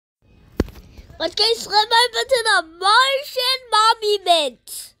Okay, swim over to the Martian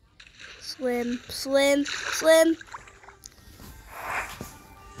monument. Swim, swim, swim.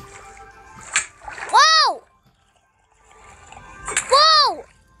 Whoa! Whoa!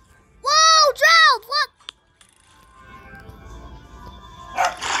 Whoa! Drowned!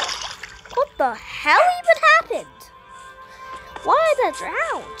 What the hell even happened? Why did I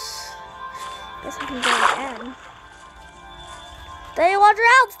drown? Guess I can go again. They are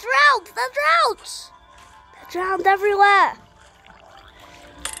drowned! Drowned! They're drowned! They're drowned everywhere!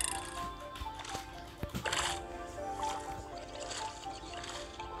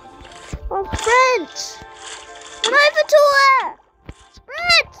 Oh, sprint! Run over to her!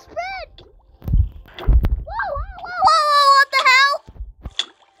 Sprint! Sprint! Whoa! Whoa! Whoa! Whoa! What the hell?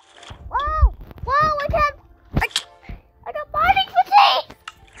 Whoa! Whoa! I got mining fatigue!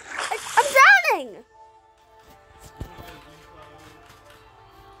 I'm drowning!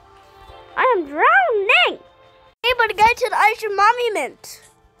 I am drowning! I'm able to go to the ocean monument.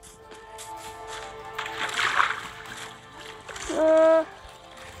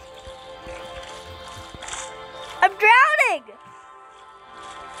 I'm drowning!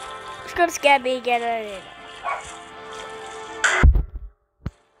 It's gonna scare me again.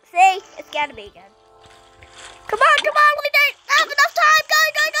 See? It scared me again. Come on! We don't have enough time!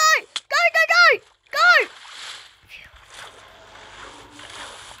 Go! Go!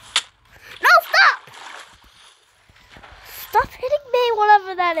 No, stop! Stop hitting me,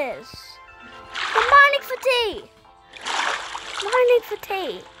 whatever that is. I'm mining for tea. Mining for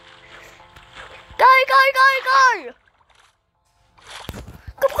tea. Go!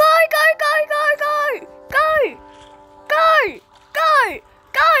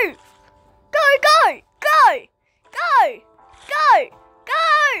 Go!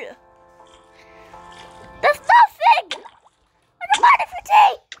 There's nothing! I got mining for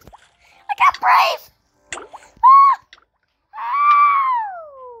tea! I can't breathe!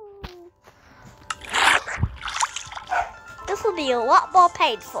 This will be a lot more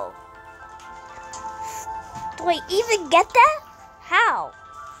painful. Do I even get that? How?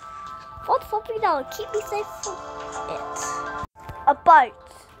 What's something that will keep me safe from it? A boat.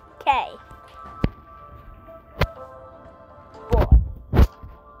 Okay. Board.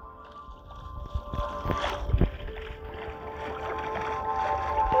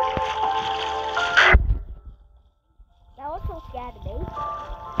 That was so scared of me.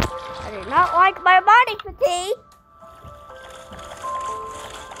 I do not like my mining fatigue.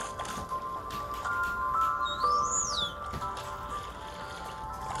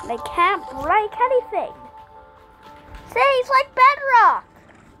 They can't break anything. See, it's like bedrock.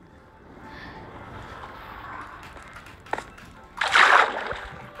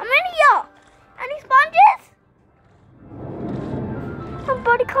 How many of y'all? Any sponges?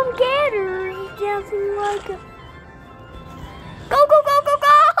 Somebody come get her. She's dancing like a... Go!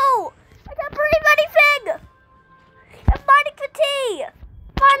 I can't breathe anything. I'm mining for tea.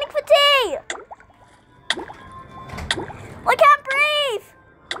 I can't breathe.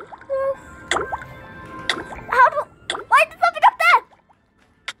 Why is something up there?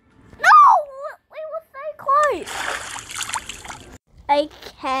 No! We were so close.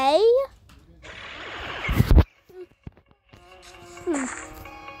 Okay.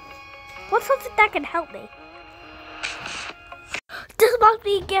 What's something that can help me? This must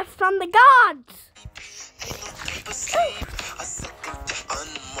be a gift from the gods.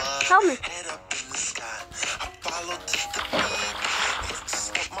 Tell me.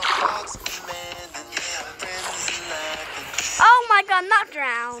 Oh my god, not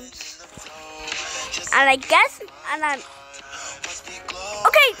drowned. And I guess, and I'm...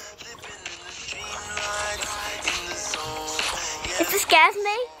 Okay. If this scares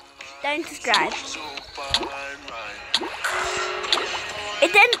me, don't subscribe.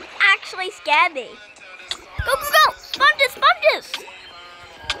 It didn't actually scare me. Go! Sponges!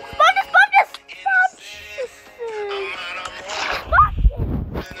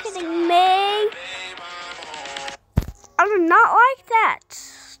 Kidding me? I do not like that.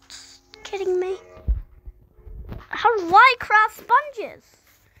 Kidding me? How do I craft sponges?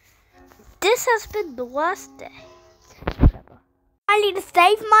 This has been the worst day. Whatever. I need to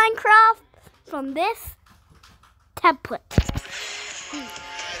save Minecraft from this template.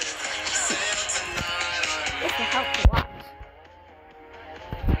 This will help a lot.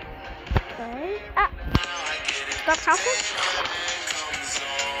 Okay. Stop counting.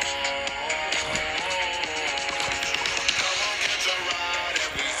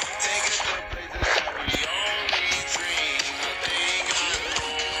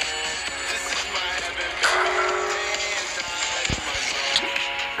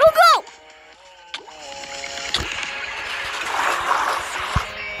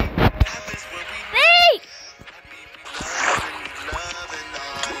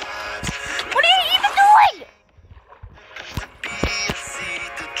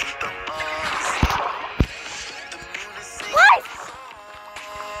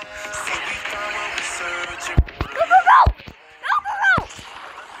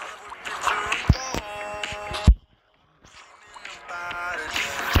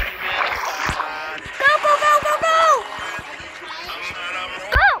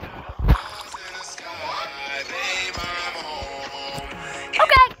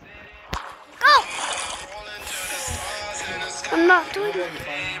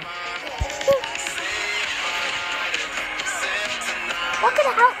 What can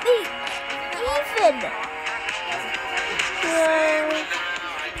help me? Even.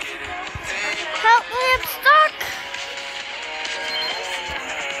 Help me, I'm stuck.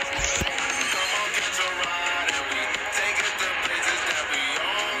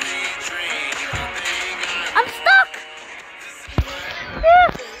 I'm stuck.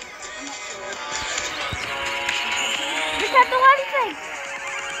 I can't do anything.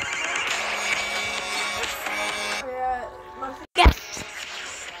 Yes.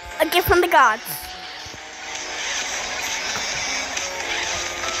 A gift from the gods.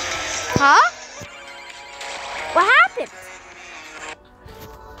 Huh? What happened?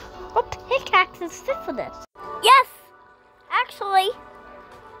 What pickaxe is fit for this? Yes! Actually,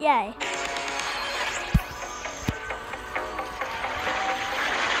 yay.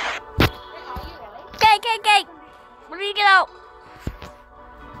 Okay. Where do you get out?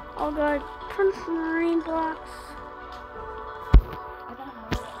 Oh god, prince marine blocks.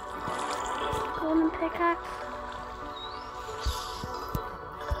 Golden pickaxe.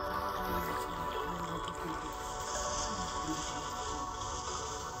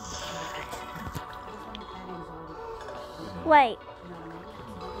 Wait.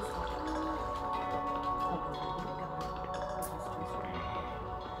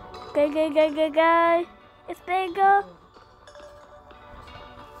 Go. It's bigger.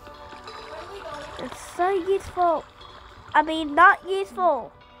 It's so useful. I mean, not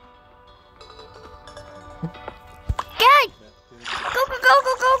useful. Go! Go.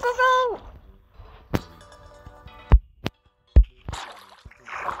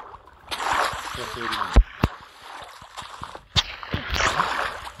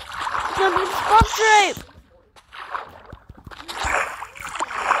 No, I'm stuck.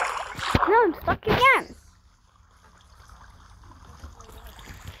 No, I'm stuck again.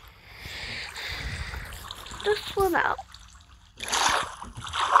 Just swim out.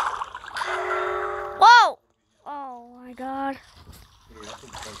 Whoa! Oh my god.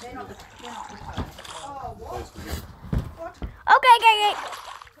 Okay.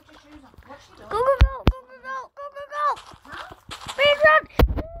 Go. Speed run!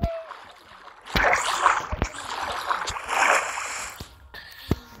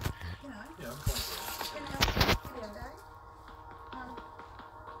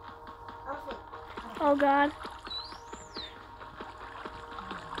 Oh god.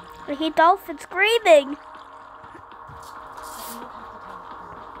 I hear dolphins screaming.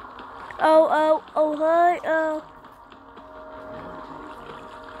 Oh.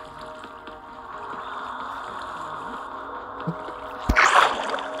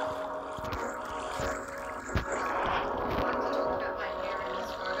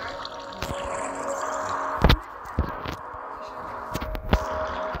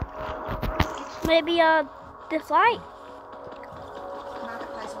 Maybe this light.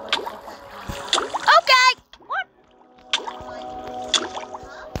 Okay. What?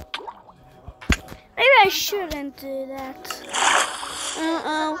 Maybe I shouldn't do that.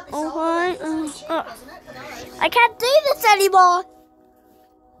 I can't do this anymore.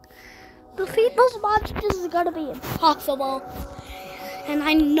 Defeat those monsters is gonna be impossible, and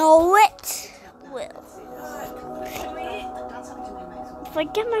I know it will. If I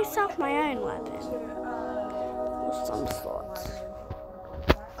get myself my own weapon of some sort.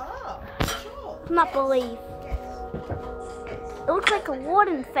 Not believe. It looks like a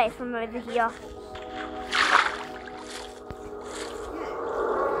warden face from over here.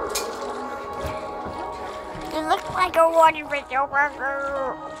 It looks like a warden face over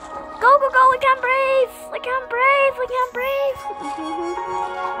here. Go, we can't breathe.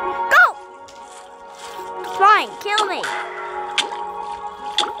 Go! Fine, kill me.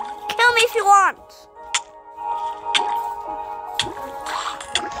 Kill me if you want.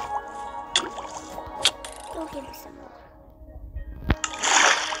 Go give me some more.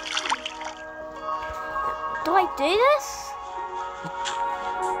 Do I do this?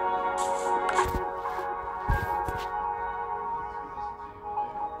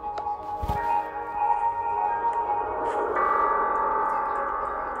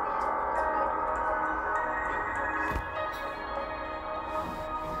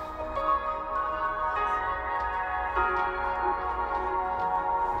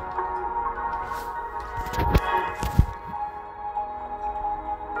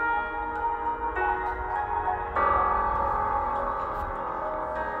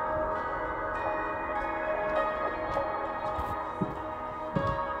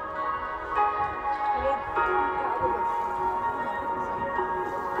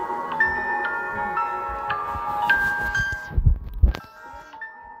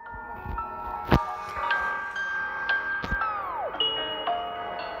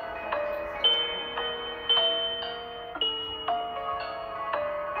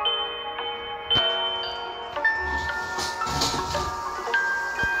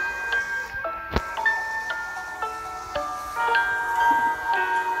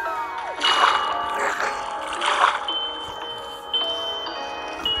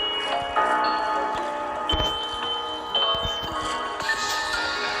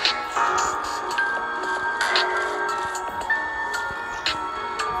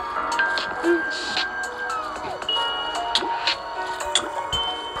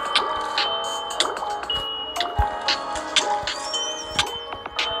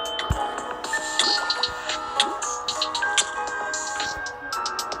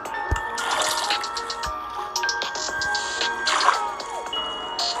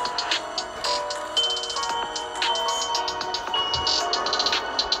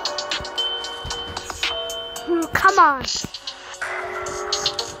 Come on.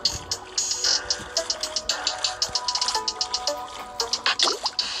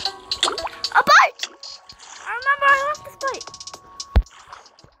 A bite! I remember I left this bite.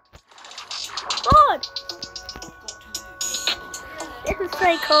 Good. This is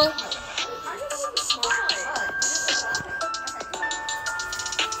pretty cool.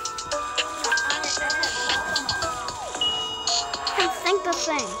 I can think the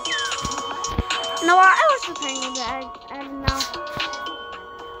thing. No, I was preparing that. I don't know.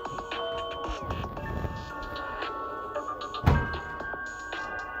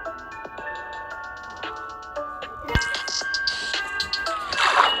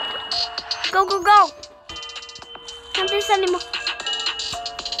 Go, go, go! Can't do this anymore.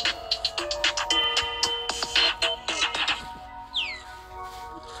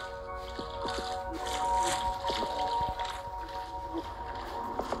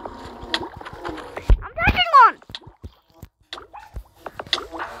 I'm taking one!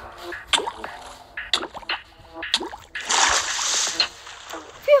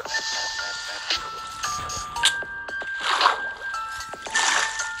 Phew.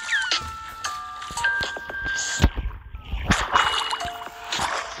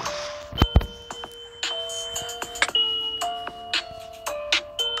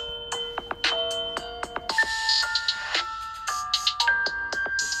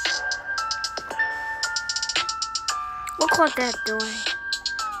 Look what they're doing.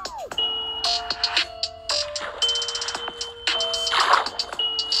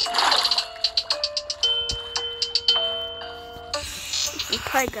 We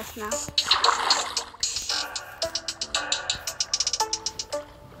play this now.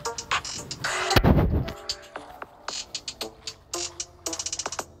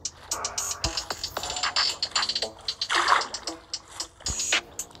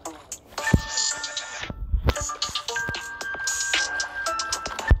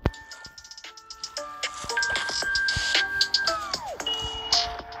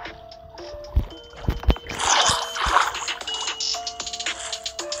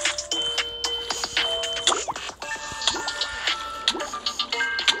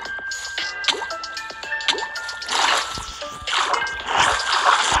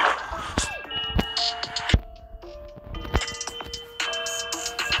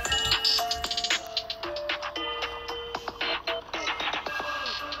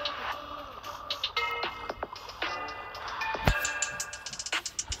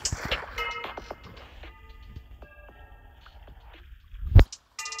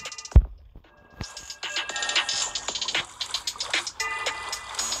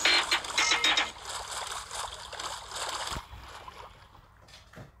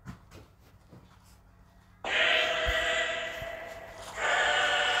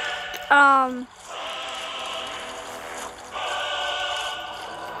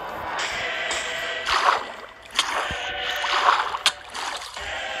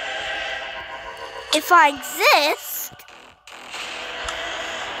 If I exist,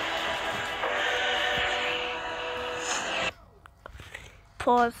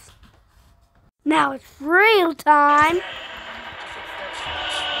 pause. Now it's real time.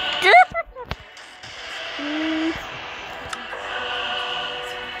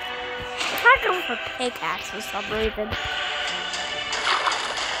 I go for pickaxe for some reason.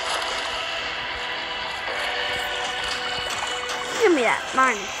 Give me that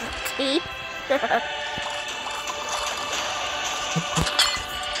minus teeth.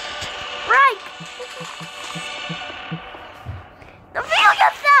 Right! Reveal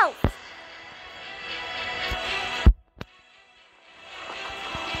yourself!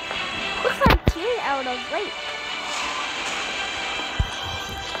 Looks like you're out of weight.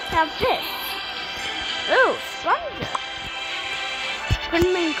 Now this. Ooh, sponges.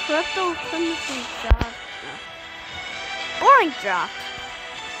 Cinnamon crystal, crimson drop. Boring drop.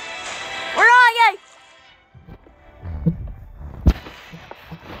 Where are you?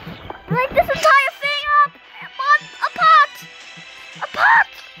 Break this entire thing up! Apart! Apart!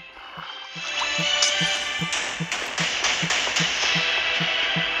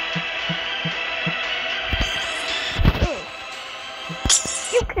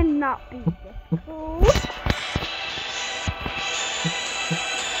 You cannot be this cool.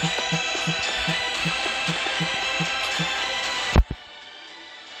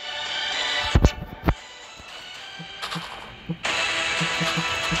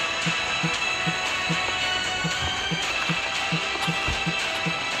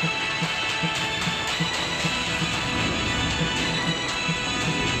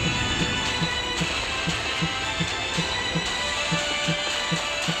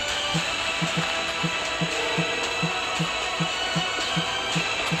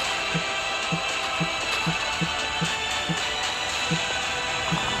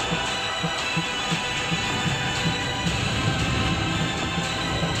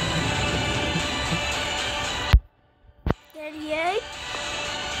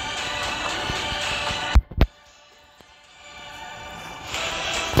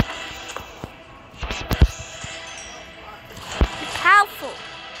 careful.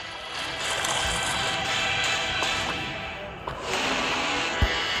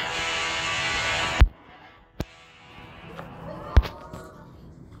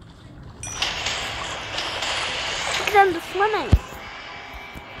 Look at them swimming.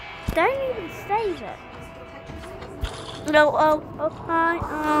 Don't even save it. No, hi,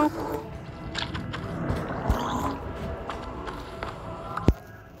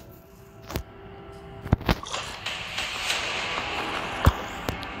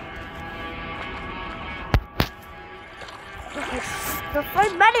 There's so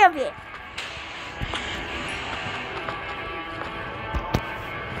many of you.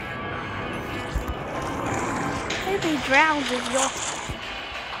 Maybe drowned with your.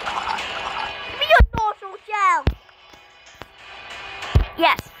 Give me your dorsal shell.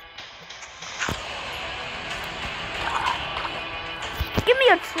 Yes. Give me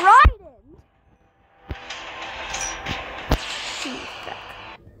a trident.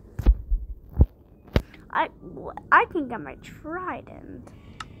 I can get my trident.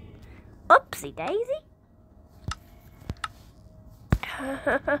 Oopsie daisy.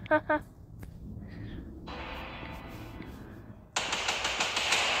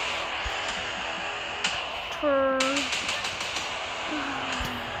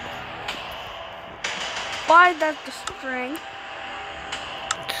 Why that the string?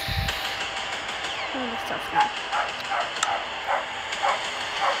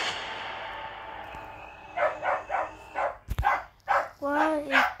 What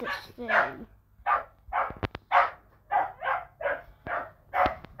is this thing?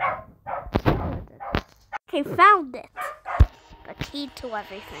 Okay, found it. The key to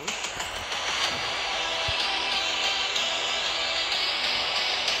everything.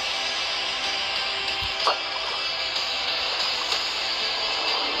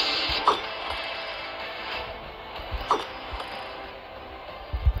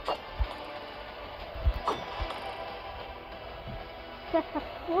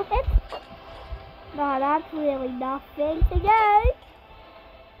 What? No, that's really nothing to go.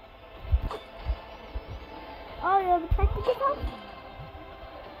 Oh, you're protecting yourself?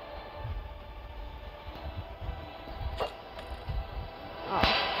 Oh.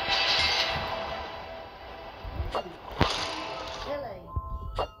 Really?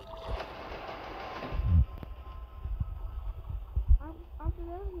 I'm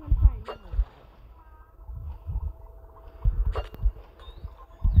trying.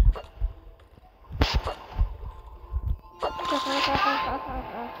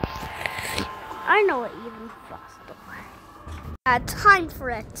 I know it even faster. Time for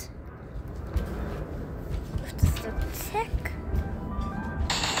it. Just a tick.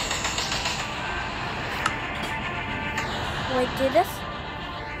 Wait, do this.